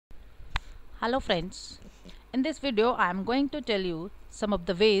Hello friends, in this video I am going to tell you some of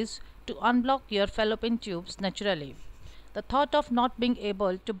the ways to unblock your fallopian tubes naturally. The thought of not being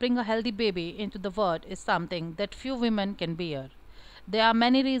able to bring a healthy baby into the world is something that few women can bear. There are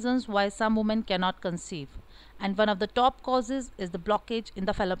many reasons why some women cannot conceive, and one of the top causes is the blockage in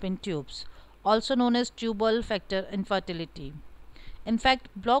the fallopian tubes, also known as tubal factor infertility. In fact,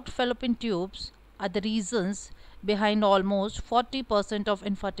 blocked fallopian tubes are the reasons behind almost 40% of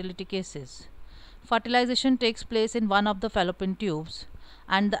infertility cases. Fertilization takes place in one of the fallopian tubes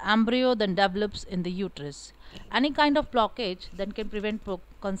and the embryo then develops in the uterus. Any kind of blockage then can prevent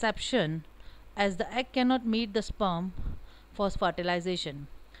conception as the egg cannot meet the sperm for fertilization.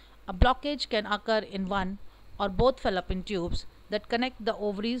 A blockage can occur in one or both fallopian tubes that connect the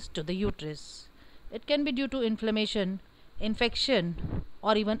ovaries to the uterus. It can be due to inflammation, infection,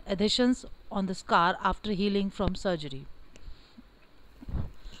 or even adhesions on the scar after healing from surgery.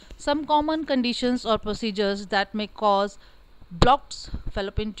 Some common conditions or procedures that may cause blocked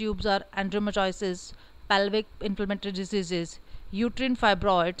fallopian tubes are endometriosis, pelvic inflammatory diseases, uterine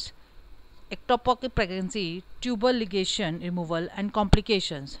fibroids, ectopic pregnancy, tubal ligation removal, and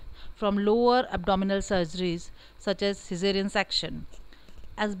complications from lower abdominal surgeries such as caesarean section.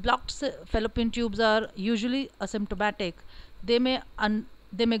 As blocked fallopian tubes are usually asymptomatic, they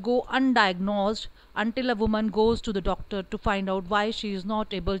may go undiagnosed until a woman goes to the doctor to find out why she is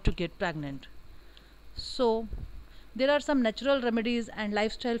not able to get pregnant. So, there are some natural remedies and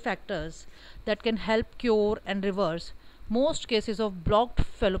lifestyle factors that can help cure and reverse most cases of blocked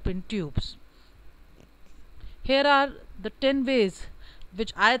fallopian tubes. Here are the 10 ways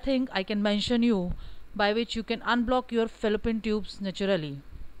which I think I can mention you by which you can unblock your fallopian tubes naturally.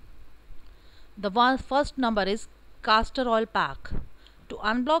 The first number is castor oil pack. To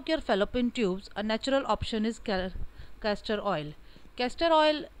unblock your fallopian tubes, a natural option is castor oil. Castor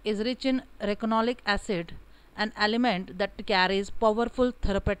oil is rich in recanoic acid, an element that carries powerful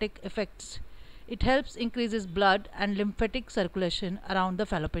therapeutic effects. It helps increases blood and lymphatic circulation around the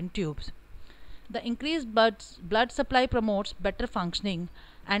fallopian tubes. The increased blood supply promotes better functioning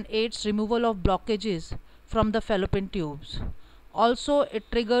and aids removal of blockages from the fallopian tubes. Also,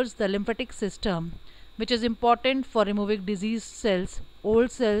 it triggers the lymphatic system, which is important for removing diseased cells, old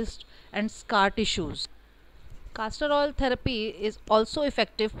cells, and scar tissues. Castor oil therapy is also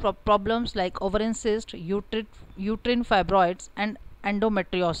effective for problems like ovarian cyst, uterine fibroids, and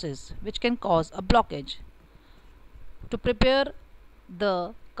endometriosis, which can cause a blockage. To prepare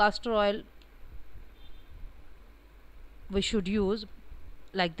the castor oil, we should use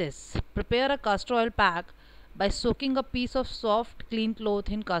like this. Prepare a castor oil pack by soaking a piece of soft, clean cloth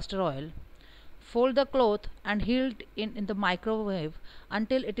in castor oil. Fold the cloth and heat it in the microwave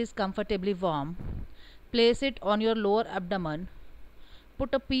until it is comfortably warm. Place it on your lower abdomen.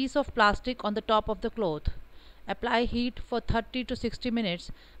 Put a piece of plastic on the top of the cloth. Apply heat for 30 to 60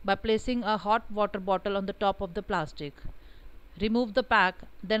 minutes by placing a hot water bottle on the top of the plastic. Remove the pack,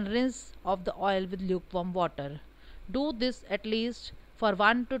 then rinse off the oil with lukewarm water. Do this at least for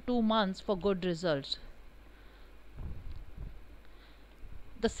 1 to 2 months for good results.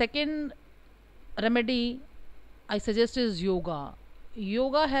 The second remedy I suggest is yoga.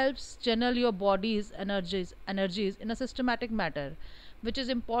 Yoga helps channel your body's energies in a systematic manner, which is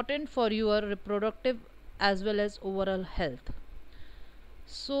important for your reproductive as well as overall health.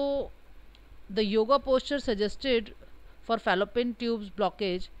 So, the yoga posture suggested for fallopian tubes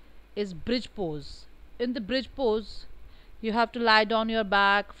blockage is bridge pose. In the bridge pose, you have to lie down your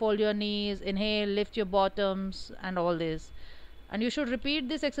back, fold your knees, inhale, lift your bottoms, and all this. And you should repeat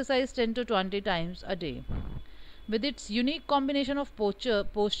this exercise 10 to 20 times a day. With its unique combination of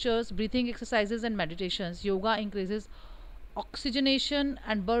postures, breathing exercises, and meditations, yoga increases oxygenation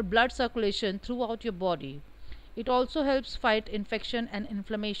and blood circulation throughout your body. It also helps fight infection and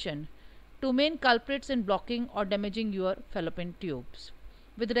inflammation, two main culprits in blocking or damaging your fallopian tubes.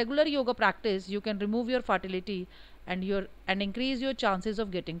 With regular yoga practice, you can remove your fertility and increase your chances of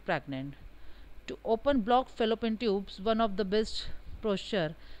getting pregnant. To open blocked fallopian tubes, one of the best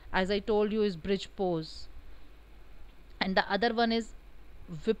posture, as I told you, is bridge pose, and the other one is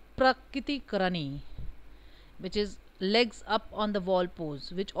Viprakriti Karani, which is legs up on the wall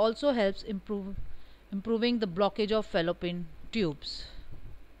pose, which also helps improving the blockage of fallopian tubes.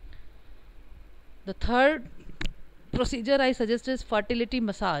 The third procedure I suggest is fertility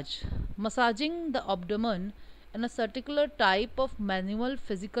massage. Massaging the abdomen in a particular type of manual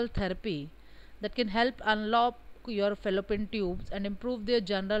physical therapy that can help unlock your fallopian tubes and improve their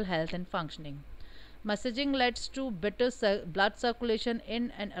general health and functioning. Massaging leads to better blood circulation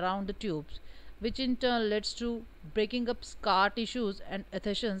in and around the tubes, which in turn leads to breaking up scar tissues and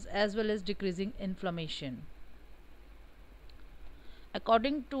adhesions as well as decreasing inflammation.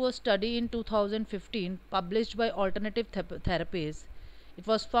 According to a study in 2015 published by Alternative Therapies, it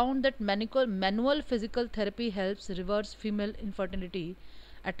was found that manual physical therapy helps reverse female infertility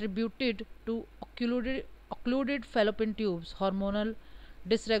attributed to occluded fallopian tubes, hormonal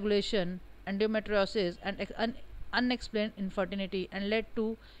dysregulation, endometriosis, and unexplained infertility, and led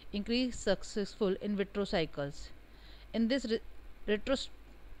to increased successful in vitro cycles. In this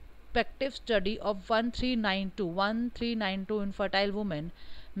retrospective study of 1392 infertile women,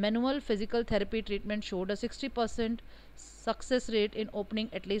 manual physical therapy treatment showed a 60% success rate in opening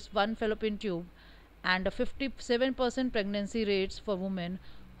at least one fallopian tube and a 57% pregnancy rates for women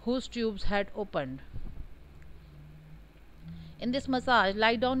whose tubes had opened. In this massage,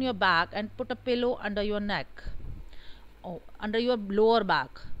 lie down your back and put a pillow under your neck, under your lower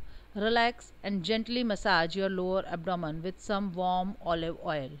back. Relax and gently massage your lower abdomen with some warm olive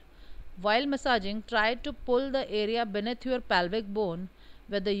oil. While massaging, try to pull the area beneath your pelvic bone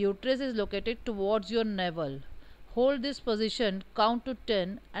where the uterus is located towards your navel. Hold this position, count to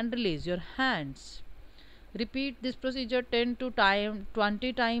 10 and release your hands. Repeat this procedure 20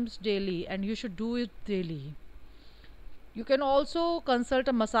 times daily, and you should do it daily. You can also consult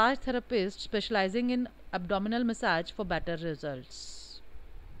a massage therapist specializing in abdominal massage for better results.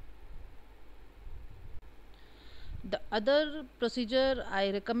 The other procedure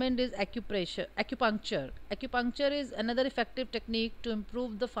I recommend is acupuncture. Acupuncture is another effective technique to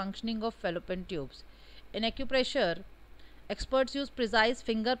improve the functioning of fallopian tubes. In acupressure, experts use precise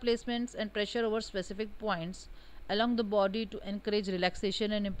finger placements and pressure over specific points along the body to encourage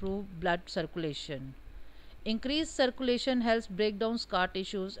relaxation and improve blood circulation. Increased circulation helps break down scar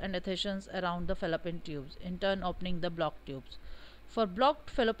tissues and adhesions around the fallopian tubes, in turn opening the blocked tubes. For blocked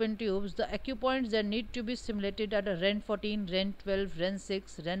fallopian tubes, the acupoints that need to be stimulated are REN 14, REN 12, REN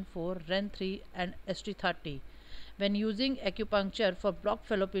 6, REN 4, REN 3 and ST30. When using acupuncture for blocked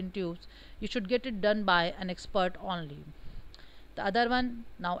fallopian tubes, you should get it done by an expert only. The other one,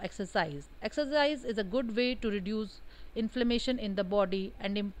 now exercise. Exercise is a good way to reduce inflammation in the body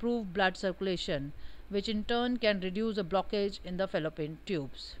and improve blood circulation, which in turn can reduce a blockage in the fallopian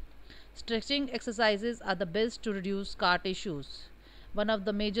tubes. Stretching exercises are the best to reduce scar tissues, one of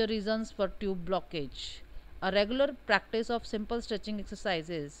the major reasons for tube blockage. A regular practice of simple stretching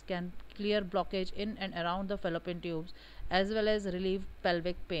exercises can clear blockage in and around the fallopian tubes as well as relieve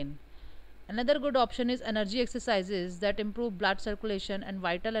pelvic pain. Another good option is energy exercises that improve blood circulation and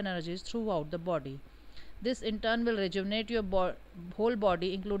vital energies throughout the body. This in turn will rejuvenate your whole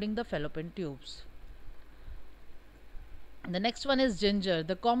body, including the fallopian tubes. The next one is ginger.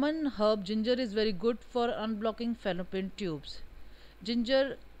 The common herb ginger is very good for unblocking fallopian tubes.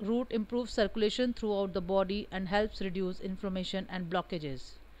 Ginger root improves circulation throughout the body and helps reduce inflammation and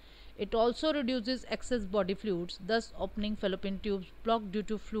blockages. It also reduces excess body fluids, thus opening fallopian tubes blocked due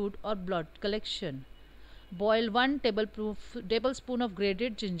to fluid or blood collection. Boil 1 tablespoon of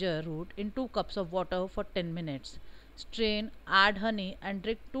grated ginger root in 2 cups of water for 10 minutes. Strain, add honey and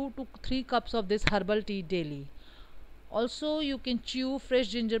drink 2 to 3 cups of this herbal tea daily. Also, you can chew fresh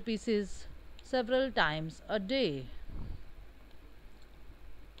ginger pieces several times a day.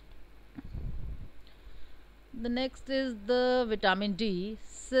 The next is the vitamin D.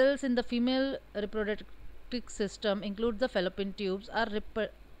 Cells in the female reproductive system, include the fallopian tubes, are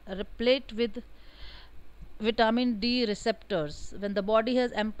replete with vitamin D receptors. When the body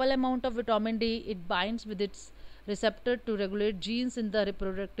has ample amount of vitamin D, it binds with its receptor to regulate genes in the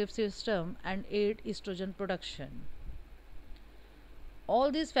reproductive system and aid estrogen production.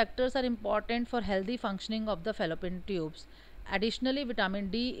 All these factors are important for healthy functioning of the fallopian tubes. Additionally, vitamin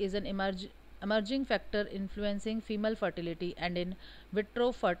D is an emerging factor influencing female fertility and in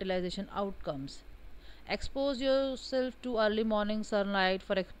vitro fertilization outcomes. Expose yourself to early morning sunlight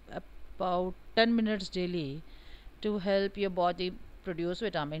for about 10 minutes daily to help your body produce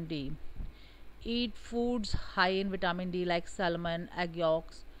vitamin D. Eat foods high in vitamin D like salmon, egg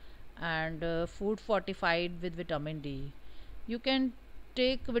yolks, and food fortified with vitamin D. You can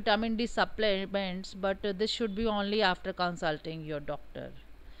take vitamin D supplements, but this should be only after consulting your doctor.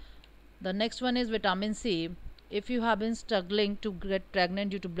 The next one is vitamin C. If you have been struggling to get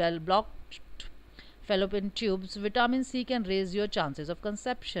pregnant due to blocked fallopian tubes, vitamin C can raise your chances of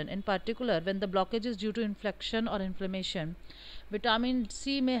conception. In particular, when the blockage is due to infection or inflammation, vitamin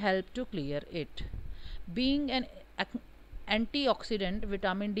C may help to clear it. Being an antioxidant,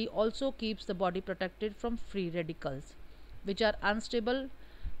 vitamin D also keeps the body protected from free radicals, which are unstable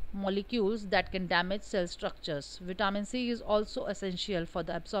molecules that can damage cell structures. Vitamin C is also essential for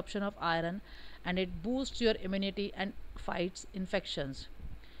the absorption of iron and it boosts your immunity and fights infections.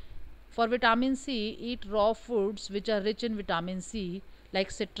 For vitamin C, eat raw foods which are rich in vitamin C, like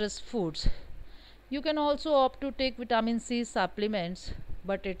citrus foods. You can also opt to take vitamin C supplements,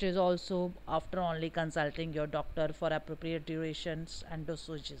 but it is also after only consulting your doctor for appropriate durations and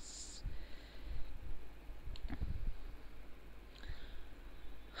dosages.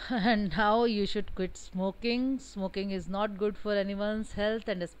 And now you should quit smoking. Smoking is not good for anyone's health,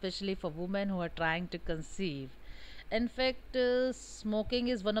 and especially for women who are trying to conceive. In fact, smoking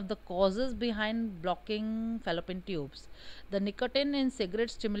is one of the causes behind blocking fallopian tubes. The nicotine in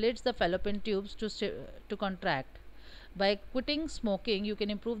cigarettes stimulates the fallopian tubes to contract. By quitting smoking, you can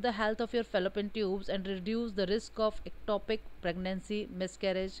improve the health of your fallopian tubes and reduce the risk of ectopic pregnancy,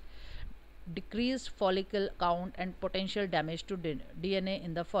 miscarriage, decreased follicle count, and potential damage to DNA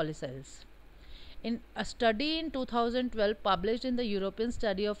in the follicles. In a study in 2012 published in the European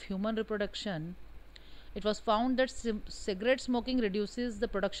Study of Human Reproduction, it was found that cigarette smoking reduces the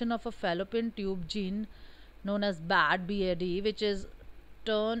production of a fallopian tube gene known as BAD, which is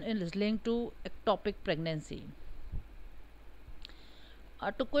turn is linked to ectopic pregnancy.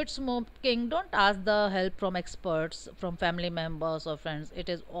 To quit smoking, don't ask the help from experts, from family members or friends. It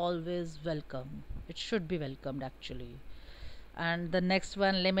is always welcome. It should be welcomed actually. And the next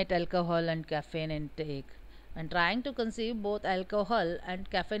one, limit alcohol and caffeine intake. And trying to conceive, both alcohol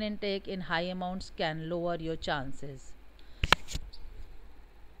and caffeine intake in high amounts can lower your chances.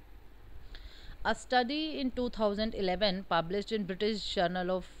 A study in 2011 published in British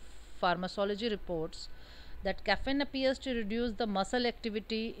Journal of Pharmacology reports that caffeine appears to reduce the muscle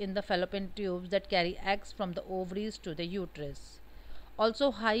activity in the fallopian tubes that carry eggs from the ovaries to the uterus.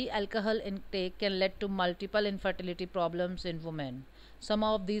 Also, high alcohol intake can lead to multiple infertility problems in women. Some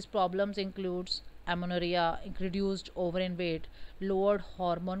of these problems includes amenorrhea, reduced ovarian weight, lowered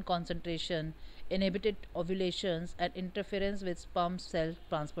hormone concentration, inhibited ovulations, and interference with sperm cell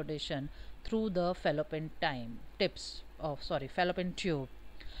transportation through the fallopian tube.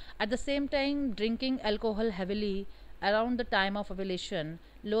 At the same time, drinking alcohol heavily around the time of ovulation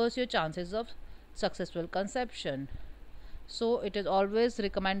lowers your chances of successful conception. So, it is always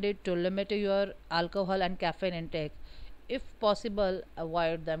recommended to limit your alcohol and caffeine intake. If possible,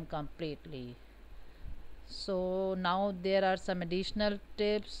 avoid them completely. So, now there are some additional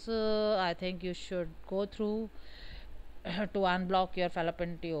tips I think you should go through to unblock your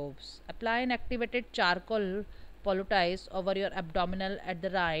fallopian tubes. Apply an activated charcoal poultice over your abdominal at the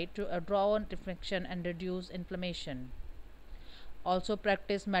right to draw infection and reduce inflammation. Also,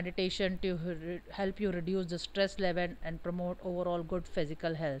 practice meditation to help you reduce the stress level and promote overall good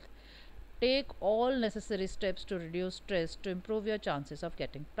physical health. Take all necessary steps to reduce stress to improve your chances of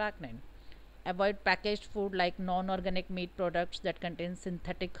getting pregnant. Avoid packaged food like non organic meat products that contain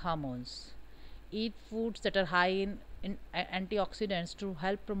synthetic hormones. Eat foods that are high in antioxidants to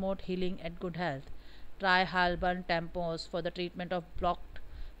help promote healing and good health. Try Halban tampons for the treatment of blocked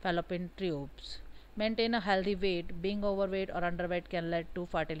fallopian tubes. Maintain a healthy weight. Being overweight or underweight can lead to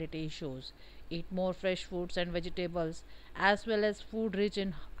fertility issues. Eat more fresh fruits and vegetables, as well as food rich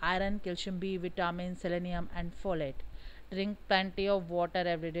in iron, calcium B, vitamin, selenium, and folate. Drink plenty of water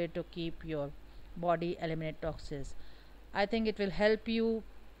every day to keep your body eliminate toxins. I think it will help you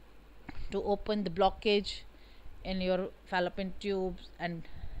to open the blockage in your fallopian tubes and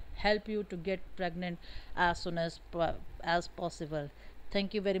help you to get pregnant as soon as possible.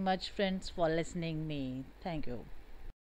 Thank you very much friends for listening me. Thank you.